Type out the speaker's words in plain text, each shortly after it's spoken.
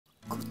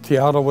te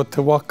arawa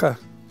te waka,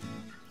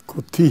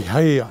 ko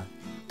tiheia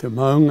te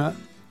maunga,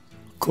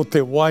 ko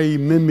te wai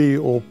mimi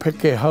o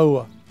peke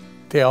haua,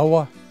 te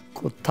awa,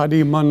 ko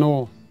tari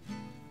mano,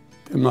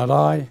 te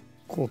marae,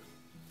 ko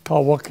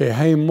tawake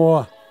hei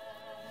moa,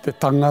 te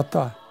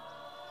tangata,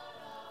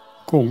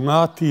 ko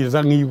Ngāti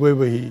rangi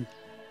wewehi,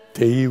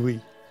 te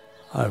iwi.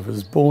 I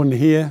was born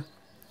here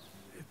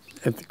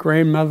at the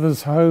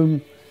grandmother's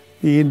home,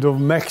 the end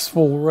of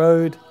Maxwell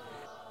Road.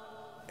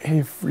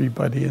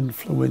 Everybody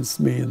influenced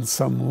me in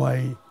some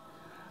way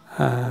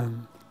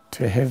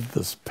to have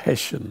this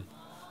passion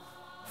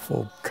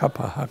for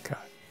Kapa Haka,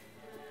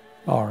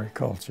 Maori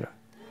culture.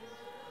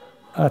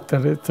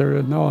 Atareta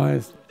and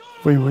I,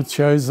 we were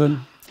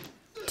chosen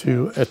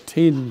to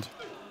attend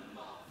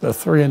the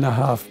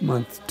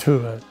 3.5-month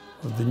tour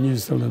of the New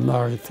Zealand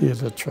Maori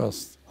Theatre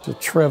Trust to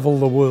travel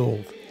the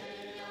world.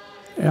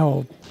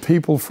 Our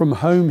people from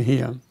home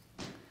here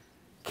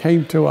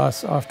came to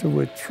us after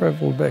we'd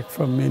travelled back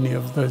from many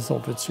of those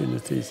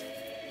opportunities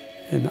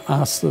and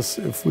asked us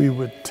if we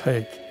would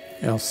take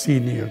our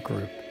senior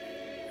group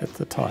at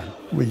the time.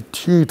 We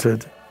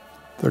tutored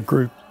the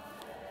group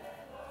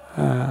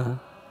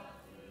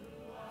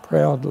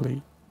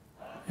proudly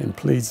and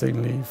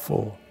pleasingly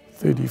for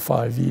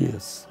 35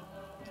 years.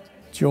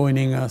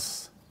 Joining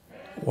us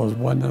was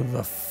one of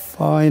the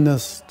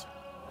finest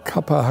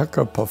Kapa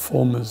Haka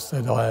performers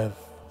that I have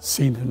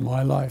seen in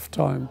my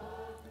lifetime.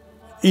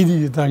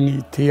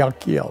 Irirangi te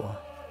Akiawa.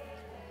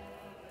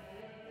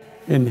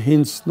 And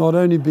hence, not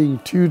only being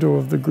tutor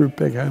of the group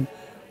back home,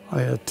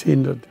 I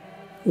attended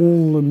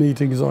all the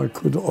meetings I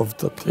could of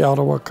the Te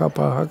Arawa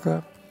Kapa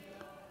Haka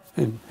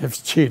and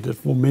have chaired it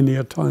for many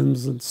a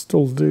times and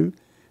still do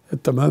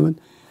at the moment.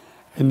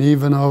 And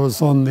even I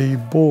was on the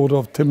board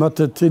of Te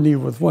Matatini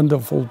with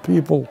wonderful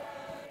people.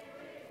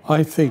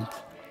 I think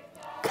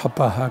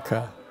Kapa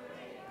Haka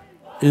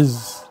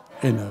is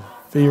in a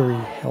very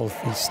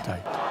healthy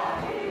state.